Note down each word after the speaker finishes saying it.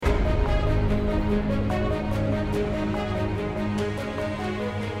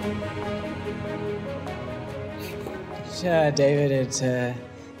David,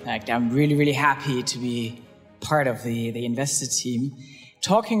 I'm really, really happy to be part of the investor team.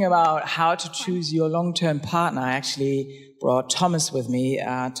 Talking about how to choose your long-term partner, I actually brought Thomas with me.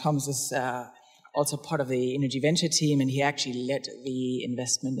 Thomas is also part of the Energy Venture team, and he actually led the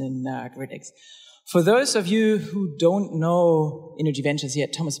investment in GridX. For those of you who don't know Energy Ventures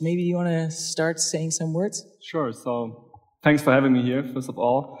yet, Thomas, maybe you want to start saying some words? Sure. So thanks for having me here, first of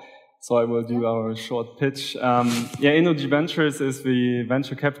all. So I will do our short pitch. Energy Ventures is the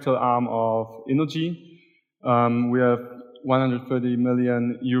venture capital arm of Innogy. We have 130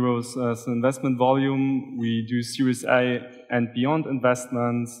 million euros as investment volume. We do Series A and beyond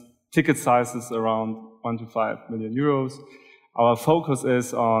investments, ticket sizes around 1 to 5 million euros. Our focus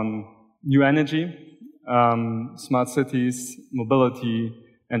is on new energy, smart cities, mobility,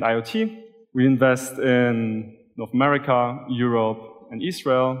 and IoT. We invest in North America, Europe, and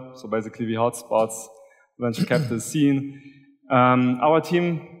Israel, so basically the hotspots, venture capital scene. Our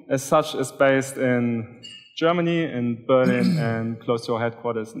team, as such, is based in Germany, in Berlin, and close to our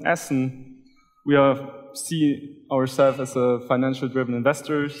headquarters in Essen. We see ourselves as a financial-driven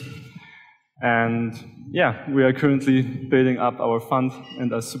investors, and we are currently building up our fund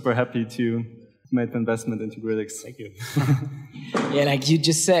and are super happy to make the investment into GridX. Thank you. Like you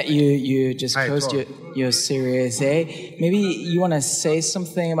just said, you just closed your Series A. Maybe you want to say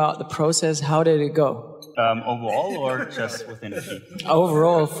something about the process. How did it go? Overall or just with Energy?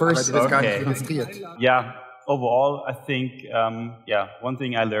 Overall, first. Okay. Yeah, overall, I think, one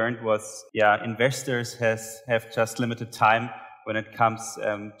thing I learned was, investors have just limited time when it comes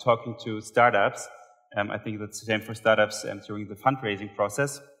talking to startups. I think that's the same for startups during the fundraising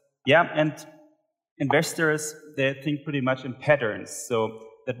process. And investors, they think pretty much in patterns. So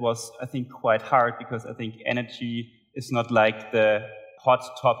that was, I think, quite hard because I think energy is not like the hot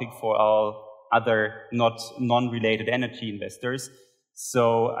topic for all other non-related energy investors.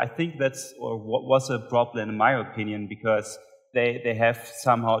 So I think that's what was a problem in my opinion because they have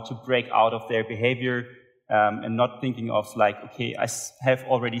somehow to break out of their behavior and not thinking of like, okay, I have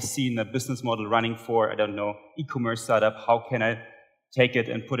already seen a business model running for, I don't know, e-commerce startup. How can I take it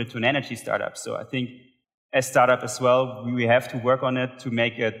and put it to an energy startup? So I think as startup as well, we have to work on it to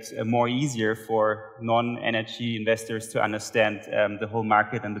make it more easier for non-energy investors to understand the whole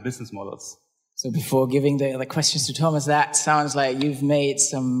market and the business models. So before giving the other questions to Thomas, that sounds like you've made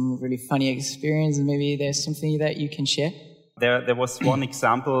some really funny experience and maybe there's something that you can share? There was one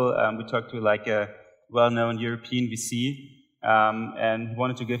example. We talked to like a well-known European VC and he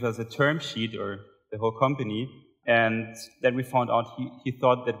wanted to give us a term sheet or the whole company. And then we found out he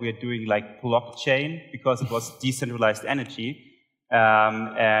thought that we are doing like blockchain because it was decentralized energy.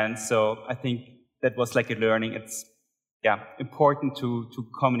 And so I think that was like a learning. It's important to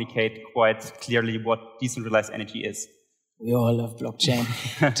communicate quite clearly what decentralized energy is. We all love blockchain.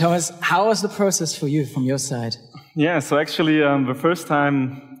 Thomas, how was the process for you from your side? So actually the first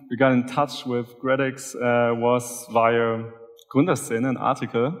time we got in touch with GridX was via Gründerszene, an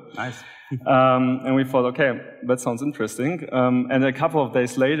article. Nice. And we thought, okay, that sounds interesting. And a couple of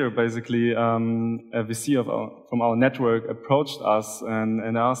days later, basically, a VC from our network approached us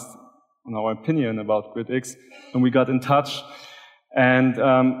and asked on our opinion about GridX. And we got in touch. And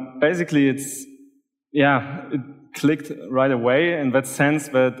basically, it clicked right away in that sense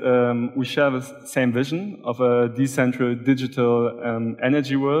that we share the same vision of a decentralized digital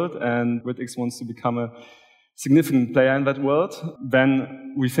energy world. And GridX wants to become a significant player in that world.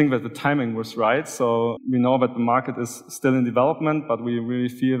 Then we think that the timing was right. So we know that the market is still in development, but we really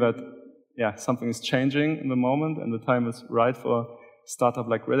feel that, something is changing in the moment and the time is right for a startup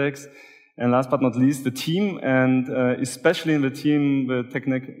like GridX. And last but not least, the team, and especially in the team, the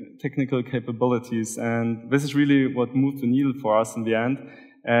technical capabilities. And this is really what moved the needle for us in the end,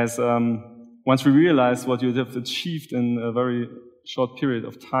 as once we realized what you have achieved in a very short period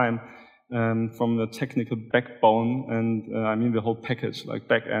of time, from the technical backbone, and I mean the whole package, like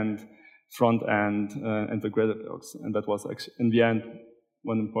back end, front end, and the GridX. And that was actually, in the end,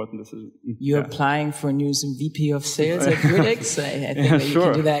 one important decision. You're applying for a new VP of sales at GridX. I think that you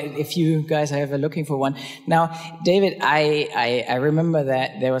can do that if you guys are looking for one. Now, David, I remember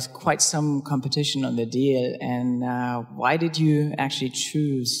that there was quite some competition on the deal. And why did you actually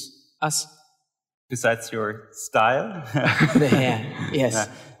choose us? Besides your style? The hair, yes.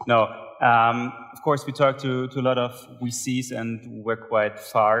 No. Of course, we talked to a lot of VCs and we're quite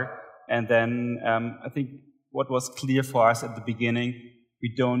far. And then I think what was clear for us at the beginning,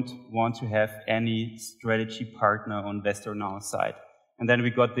 we don't want to have any strategy partner or investor on our side. And then we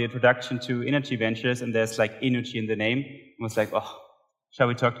got the introduction to Energy Ventures, and there's like energy in the name. It was like, oh, shall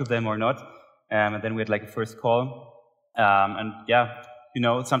we talk to them or not? And then we had like a first call. And yeah, you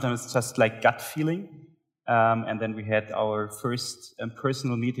know, sometimes it's just like gut feeling. And then we had our first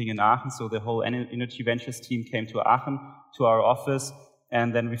personal meeting in Aachen. So the whole Energy Ventures team came to Aachen, to our office.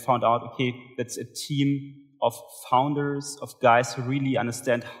 And then we found out, okay, that's a team of founders, of guys who really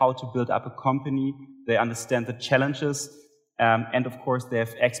understand how to build up a company. They understand the challenges. And of course, they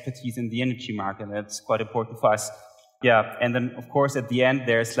have expertise in the energy market. And that's quite important for us. Yeah. And then, of course, at the end,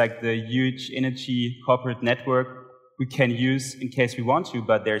 there's like the huge energy corporate network we can use in case we want to,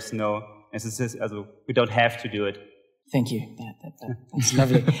 but there's no, we don't have to do it. Thank you. That's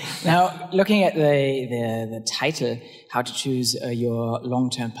lovely. Now, looking at the title, how to choose your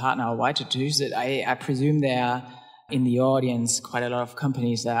long-term partner, or why to choose it, I presume there are in the audience quite a lot of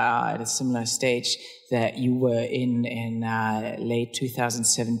companies that are at a similar stage that you were in late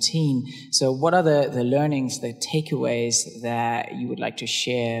 2017. So what are the learnings, the takeaways that you would like to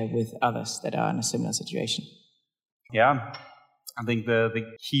share with others that are in a similar situation? Yeah, I think the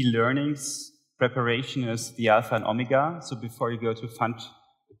key learnings, preparation is the alpha and omega. So before you go to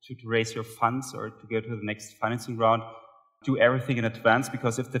raise your funds or to go to the next financing round, do everything in advance,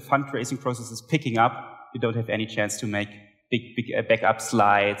 because if the fundraising process is picking up, you don't have any chance to make big backup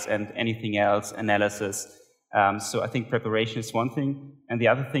slides and anything else, analysis. So I think preparation is one thing. And the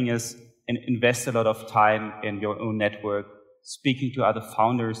other thing is invest a lot of time in your own network, speaking to other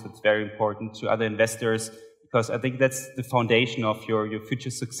founders. That's very important, to other investors, because I think that's the foundation of your future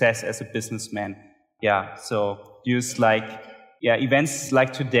success as a businessman. Yeah, so use events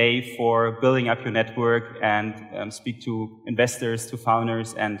like today for building up your network and speak to investors, to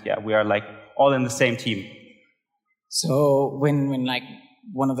founders, and yeah, we are like all in the same team. So when like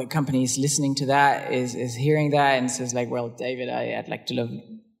one of the companies listening to that is hearing that and says like, well, David, I'd like to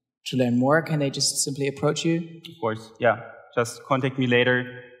learn more, can they just simply approach you? Of course, yeah. Just contact me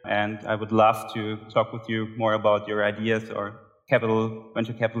later. And I would love to talk with you more about your ideas or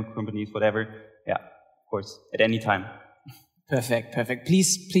venture capital companies, whatever. Yeah, of course, at any time. Perfect.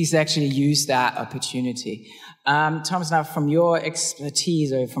 Please actually use that opportunity. Thomas, now from your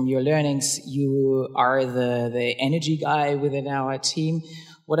expertise or from your learnings, you are the energy guy within our team.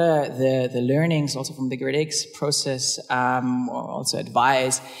 What are the learnings also from the GridX process, or also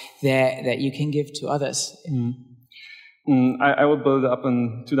advice that you can give to others? I would build it up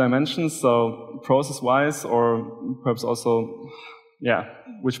in 2 dimensions, so process-wise, or perhaps also,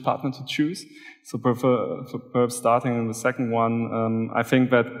 which partner to choose. So perhaps starting in the second one, I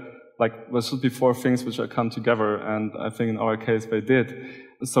think that there should be 4 things which come together, and I think in our case they did.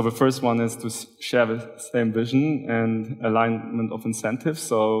 So the first one is to share the same vision and alignment of incentives.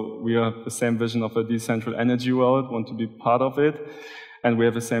 So we have the same vision of a decentral energy world, want to be part of it, and we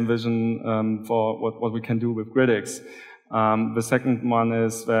have the same vision for what we can do with GridX. The second one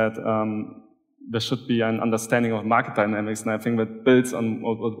is that there should be an understanding of market dynamics, and I think that builds on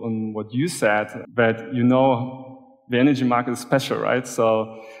what you said, that you know the energy market is special, right?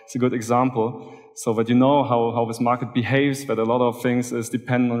 So it's a good example. So that you know how this market behaves, that a lot of things is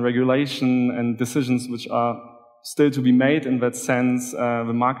dependent on regulation and decisions which are still to be made. In that sense,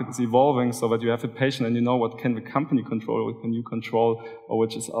 the market is evolving, so that you have the patience and you know what can the company control, what can you control, or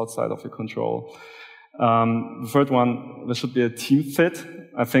which is outside of your control. The third one, there should be a team fit.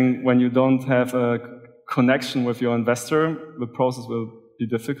 I think when you don't have a connection with your investor, the process will be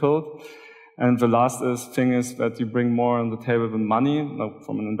difficult. And the last thing is that you bring more on the table than money,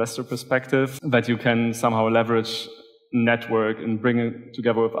 from an investor perspective, that you can somehow leverage network and bring it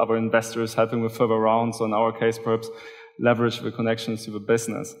together with other investors, helping with further rounds. So in our case, perhaps leverage the connections to the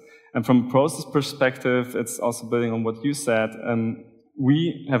business. And from a process perspective, it's also building on what you said.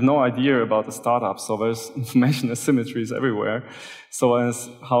 We have no idea about the startup, so there's information asymmetries everywhere. So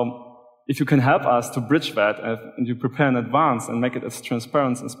if you can help us to bridge that and you prepare in advance and make it as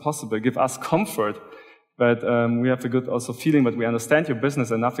transparent as possible, give us comfort that we have the good also feeling that we understand your business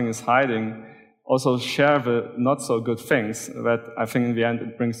and nothing is hiding. Also share the not so good things, that I think in the end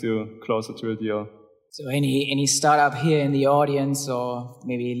it brings you closer to a deal. So any startup here in the audience, or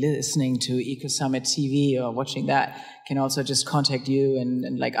maybe listening to EcoSummit TV or watching that, can also just contact you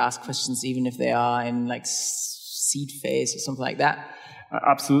and ask questions, even if they are in seed phase or something like that.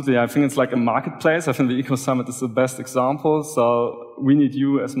 Absolutely. I think it's like a marketplace. I think the EcoSummit is the best example. So we need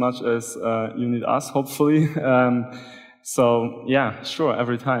you as much as you need us, hopefully. So yeah, sure,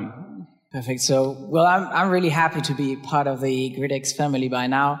 every time. Perfect. So, well, I'm really happy to be part of the GridX family by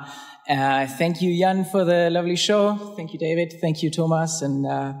now. Thank you, Jan, for the lovely show. Thank you, David. Thank you, Thomas, and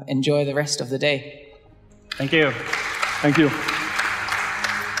enjoy the rest of the day. Thank you. Thank you.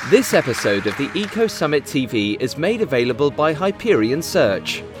 This episode of the Eco Summit TV is made available by Hyperion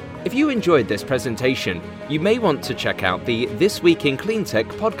Search. If you enjoyed this presentation, you may want to check out the This Week in Cleantech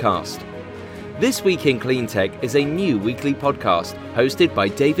podcast. This Week in Cleantech is a new weekly podcast hosted by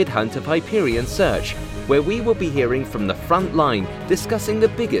David Hunt of Hyperion Search, where we will be hearing from the front line discussing the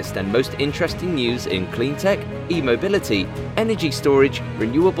biggest and most interesting news in cleantech, e-mobility, energy storage,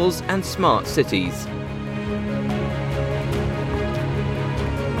 renewables and smart cities.